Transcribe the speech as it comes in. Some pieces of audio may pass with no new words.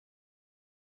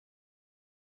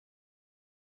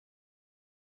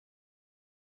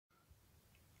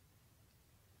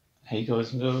Hey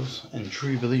guys and girls and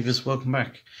true believers, welcome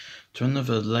back to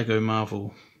another Lego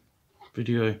Marvel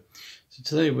video. So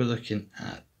today we're looking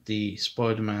at the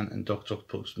Spider-Man and Doc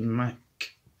Octopus mech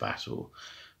battle.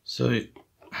 So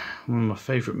one of my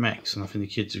favourite mechs, and I think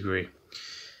the kids agree,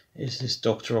 is this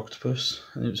Dr. Octopus,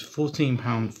 and it was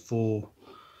 £14 for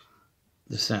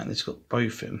the set, and it's got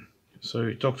both in.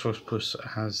 So Dr. Octopus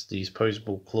has these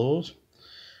posable claws,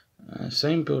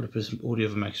 same build up as all the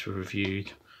other mechs we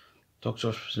reviewed. Doc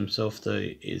Octopus himself, though,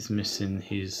 is missing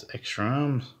his extra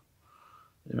arms.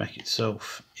 The mech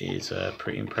itself is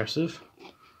pretty impressive.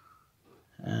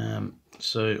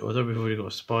 So, although we've already got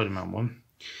a Spider-Man one,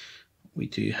 we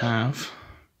do have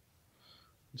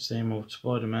the same old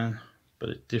Spider-Man, but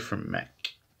a different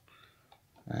mech.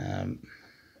 I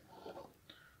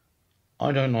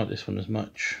don't like this one as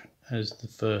much as the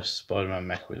first Spider-Man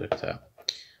mech we looked at,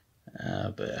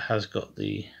 but it has got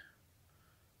the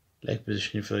leg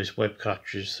positioning for those web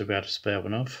cartridges, so we had to spare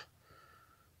one off.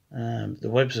 The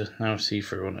webs are now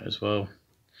see-through on it as well.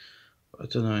 I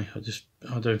don't know,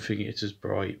 I don't think it's as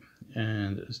bright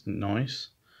and as nice.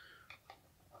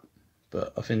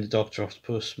 But I think the Dr.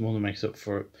 Octopus more than makes up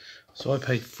for it. So I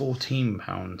paid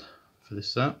 £14 for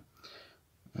this set.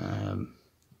 I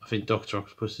think Dr.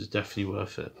 Octopus is definitely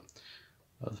worth it.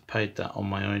 I've paid that on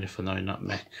my own if I known that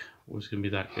mech was going to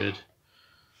be that good.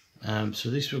 So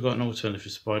at least we've got an alternative for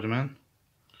Spider-Man.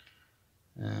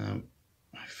 I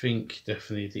think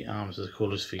definitely the arms are the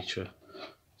coolest feature.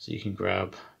 So you can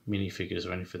grab minifigures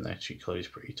or anything that actually close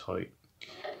pretty tight.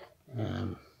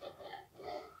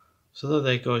 So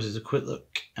there guys is a quick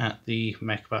look at the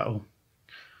mech battle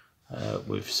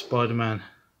with Spider-Man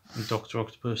and Dr.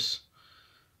 Octopus.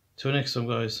 Till next time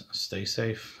guys, stay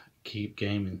safe, keep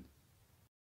gaming.